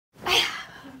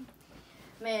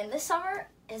Man, this summer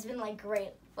has been like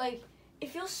great. Like, it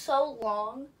feels so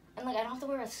long, and like I don't have to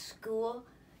worry about school.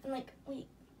 And like, wait,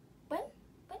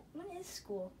 when is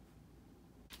school?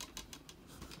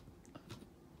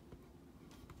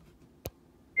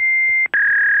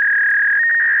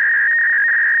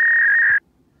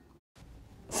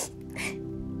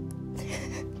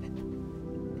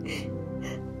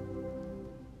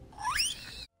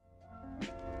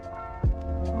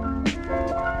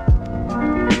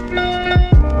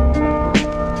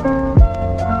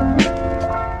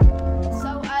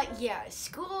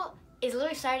 School is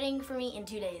literally starting for me in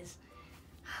 2 days.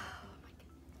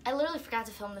 I literally forgot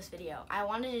to film this video. I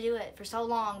wanted to do it for so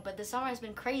long, but the summer has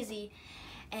been crazy,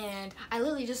 and I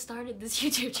literally just started this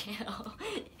YouTube channel.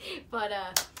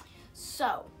 But,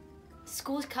 so,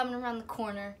 school's coming around the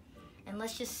corner, and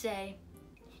let's just say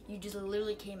you just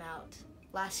literally came out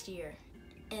last year,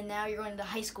 and now you're going to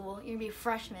high school, you're gonna be a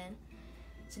freshman.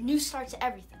 It's a new start to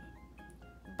everything.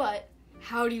 But,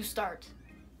 how do you start?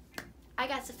 I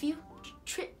got a few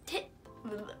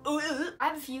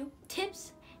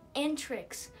tips and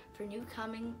tricks for new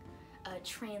coming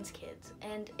trans kids,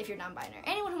 and if you're non-binary,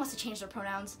 anyone who wants to change their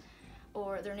pronouns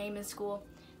or their name in school.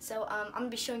 So I'm gonna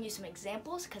be showing you some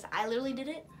examples because I literally did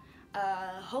it.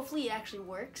 Hopefully it actually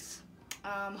works.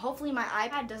 Hopefully my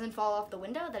iPad doesn't fall off the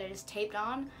window, that it is taped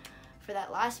on for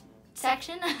that last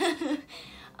section.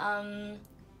 Yeah,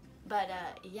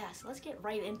 so let's get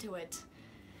right into it.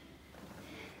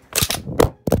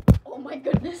 Oh my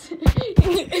goodness.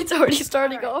 It's already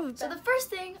starting off. So the first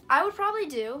thing I would probably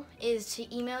do is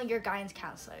to email your guidance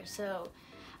counselor. So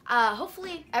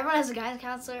hopefully everyone has a guidance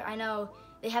counselor. I know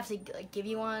they have to like give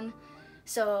you one.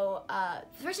 So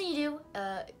the first thing you do,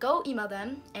 go email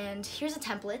them, and here's a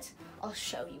template. I'll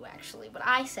show you actually what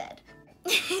I said.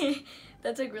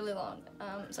 That took really long.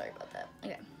 Sorry about that.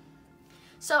 Okay.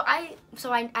 So I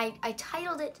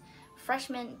titled it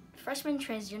freshman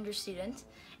transgender student,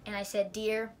 and I said,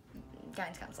 "Dear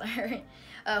guidance counselor,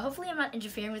 hopefully I'm not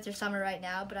interfering with your summer right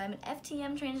now, but I'm an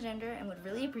FtM transgender and would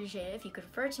really appreciate it if you could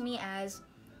refer to me as,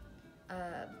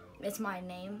 it's my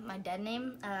name, my dead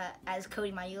name, as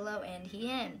Cody Mayulo and he,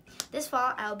 him. This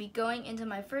fall, I'll be going into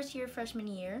my first year freshman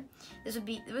year. This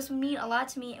would mean a lot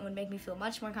to me and would make me feel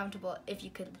much more comfortable if you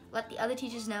could let the other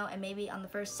teachers know, and maybe on the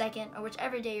first, second, or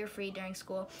whichever day you're free during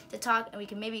school to talk, and we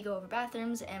can maybe go over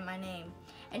bathrooms and my name.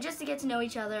 And just to get to know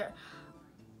each other,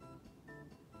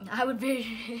 I would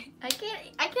be, I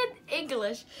can't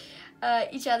English,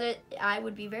 each other, I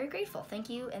would be very grateful. Thank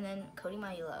you." And then Cody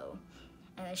Mayulo.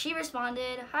 And then she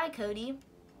responded, "Hi, Cody."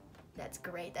 That's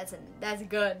great. That's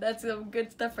good. That's some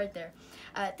good stuff right there.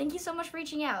 "Thank you so much for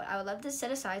reaching out. I would love to set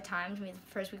aside time to meet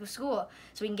the first week of school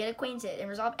so we can get acquainted and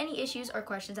resolve any issues or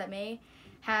questions that may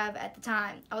have at the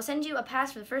time. I will send you a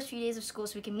pass for the first few days of school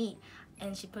so we can meet."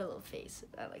 And she put a little face.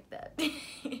 I like that.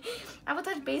 "I will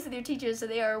touch base with your teachers so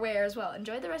they are aware as well.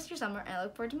 Enjoy the rest of your summer, and I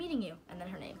look forward to meeting you." And then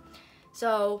her name.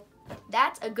 So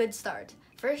that's a good start.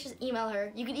 First, just email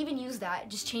her. You could even use that.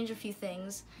 Just change a few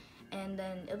things, and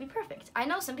then it'll be perfect. I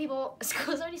know some people,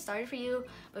 school's already started for you,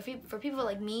 but for people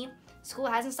like me, school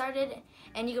hasn't started,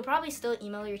 and you could probably still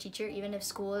email your teacher even if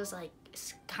school is like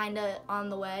kind of on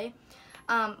the way.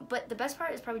 But the best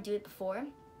part is probably do it before.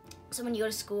 So when you go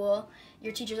to school,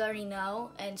 your teachers already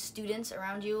know, and students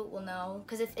around you will know.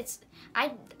 Because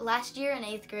last year in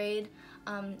 8th grade,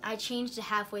 I changed it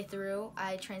halfway through.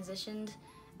 I transitioned,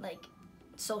 like,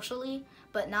 socially,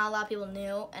 but not a lot of people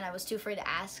knew, and I was too afraid to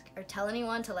ask or tell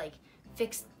anyone to, like,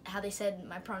 fix how they said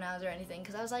my pronouns or anything.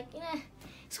 Because I was like,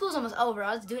 school's almost over.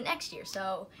 I'll just do it next year.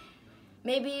 So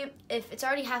maybe if it's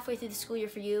already halfway through the school year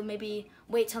for you, maybe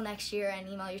wait till next year and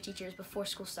email your teachers before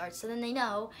school starts, so then they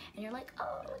know, and you're like,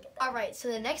 oh, look at that. All right, so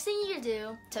the next thing you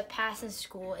do to pass in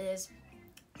school is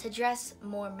to dress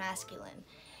more masculine,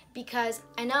 because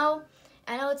I know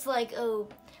it's like, oh,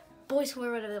 boys can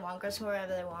wear whatever they want, girls can wear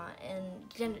whatever they want,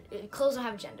 and clothes don't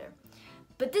have a gender.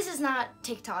 But this is not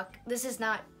TikTok. This is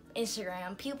not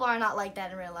Instagram. People are not like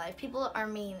that in real life. People are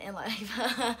mean in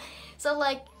life. So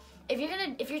like, if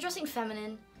you're dressing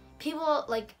feminine, people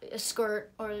like a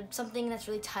skirt or something that's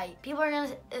really tight, people are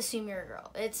gonna assume you're a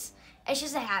girl. It's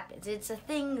just, it happens. It's a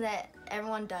thing that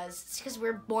everyone does. It's because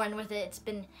we're born with it. It's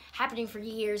been happening for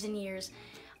years and years.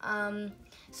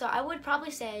 So I would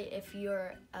probably say, if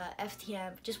you're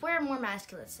FtM, just wear more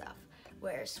masculine stuff.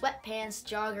 Wear sweatpants,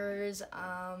 joggers,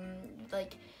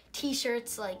 like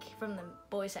t-shirts, like from the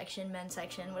boys section, men's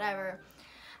section, whatever.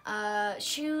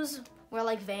 Shoes, wear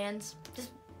like Vans.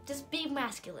 Just be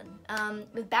masculine.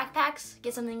 With backpacks,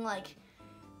 get something like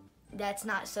that's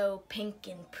not so pink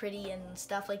and pretty and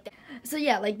stuff like that. So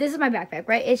yeah, like this is my backpack,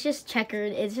 right? It's just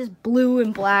checkered. It's just blue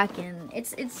and black, and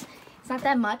it's It's not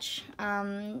that much,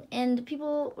 and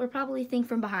people will probably think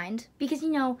from behind, because,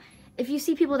 you know, if you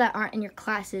see people that aren't in your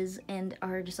classes and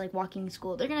are just like walking to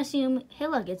school, they're gonna assume, hey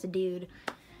look, it's a dude,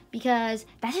 because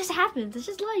that just happens. It's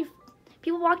just life.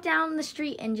 People walk down the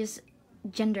street and just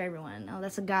gender everyone. Oh,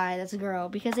 that's a guy, that's a girl,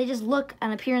 because they just look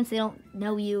on appearance, they don't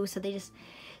know you, so they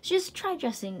just try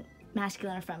dressing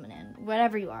masculine or feminine,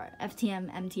 whatever you are,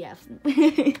 FTM,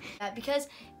 MtF. Because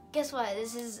guess what,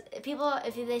 this is, people,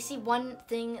 if they see one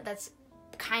thing that's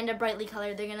kind of brightly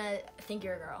colored, they're gonna think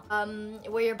you're a girl.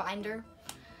 Wear your binder.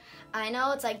 I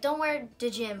know it's like, don't wear it to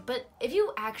gym, but if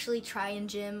you actually try in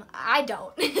gym, I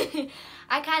don't.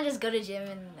 I kind of just go to gym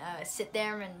and sit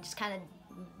there and just kind of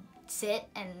sit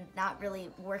and not really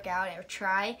work out or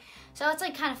try. So it's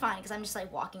like kind of fun because I'm just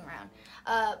like walking around.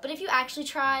 But if you actually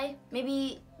try,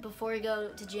 maybe before you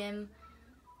go to gym,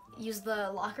 use the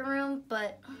locker room,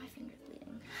 but, oh, my finger's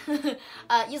bleeding.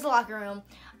 Use the locker room.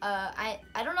 I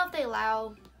don't know if they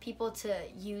allow people to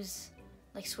use,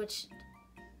 like, switch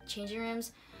changing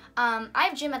rooms. I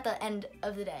have gym at the end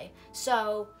of the day,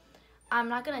 so I'm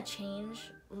not gonna change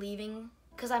leaving,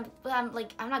 because I'm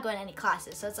not going to any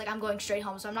classes, so it's like I'm going straight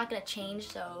home, so I'm not gonna change,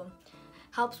 so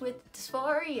helps with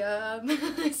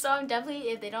dysphoria. So I'm definitely,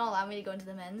 if they don't allow me to go into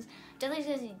the men's,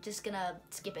 definitely just gonna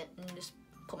skip it and just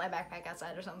put my backpack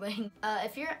outside or something.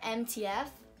 If you're MTF,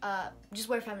 just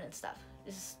wear feminine stuff.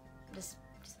 Just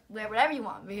wear whatever you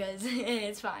want, because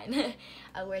it's fine.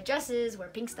 Wear dresses, wear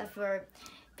pink stuff,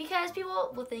 because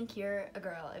people will think you're a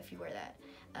girl if you wear that.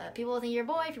 People will think you're a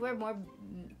boy if you wear more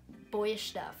boyish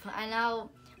stuff. I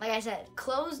know, like I said,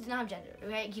 clothes do not have gender,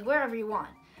 right? You wear whatever you want.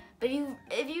 But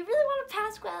if you really want to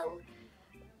pass well,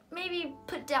 maybe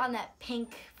put down that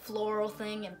pink floral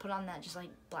thing and put on that just like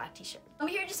black t-shirt.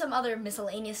 Here are just some other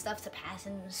miscellaneous stuff to pass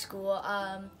in school.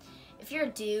 If you're a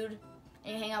dude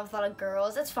and you hang out with a lot of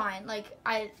girls, that's fine. Like,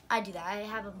 I do that. I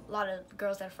have a lot of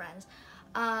girls that are friends.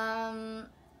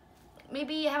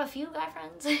 Maybe have a few guy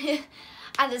friends.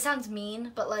 This sounds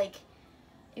mean, but like,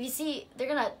 if you see, they're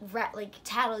gonna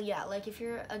tattle you out. Like, if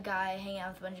you're a guy hanging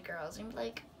out with a bunch of girls, and you're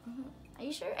like, are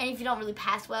you sure? And if you don't really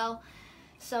pass well,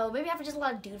 so maybe have just a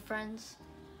lot of dude friends.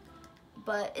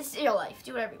 But it's your life.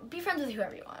 Do whatever. Be friends with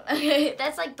whoever you want. Okay,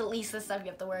 that's like the least of the stuff you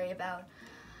have to worry about.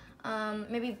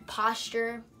 Maybe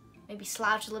posture. Maybe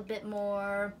slouch a little bit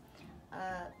more.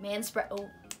 Manspreading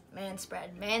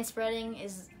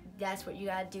is. That's what you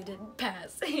gotta do to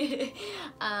pass.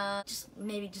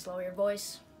 Just lower your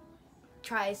voice.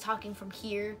 Try talking from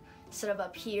here instead of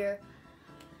up here,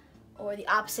 or the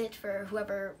opposite for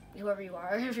whoever you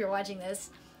are if you're watching this.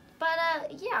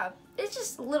 But yeah, it's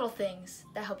just little things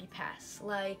that help you pass,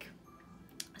 like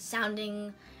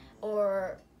sounding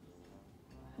or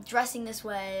dressing this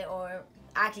way or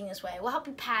acting this way will help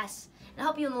you pass and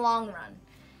help you in the long run.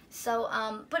 So,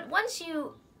 but once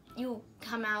you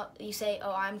come out, you say,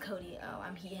 oh, I'm Cody, oh,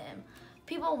 I'm he, him.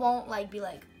 People won't be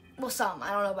like, well, some,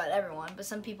 I don't know about everyone, but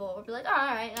some people will be like, oh,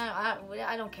 all right,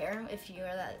 I don't care if you're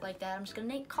like that. I'm just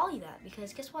gonna call you that,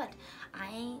 because guess what? I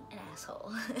ain't an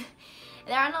asshole.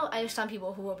 And I know some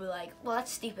people who will be like, well,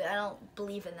 that's stupid. I don't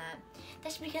believe in that.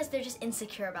 That's because they're just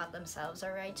insecure about themselves,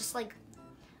 all right? Just like,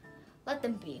 let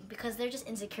them be, because they're just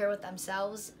insecure with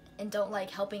themselves and don't like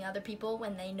helping other people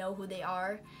when they know who they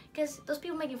are. Because those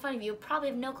people making fun of you probably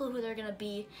have no clue who they're gonna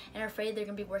be and are afraid they're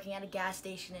gonna be working at a gas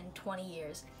station in 20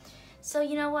 years. So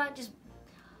you know what, just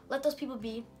let those people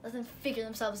be, let them figure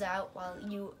themselves out while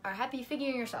you are happy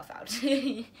figuring yourself out. So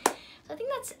I think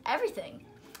that's everything.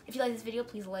 If you like this video,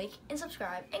 please like and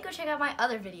subscribe and go check out my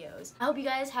other videos. I hope you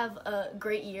guys have a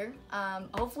great year.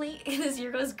 Hopefully this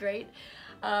year goes great.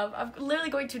 I'm literally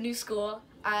going to a new school.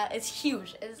 It's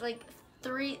huge. It's like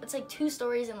 2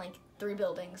 stories and like 3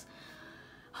 buildings.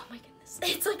 Oh my goodness,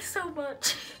 it's like so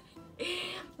much.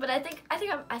 But I think I'm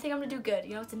gonna do good.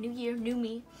 You know, it's a new year, new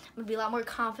me. I'm gonna be a lot more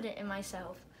confident in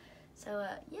myself. So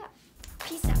yeah,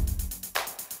 peace out.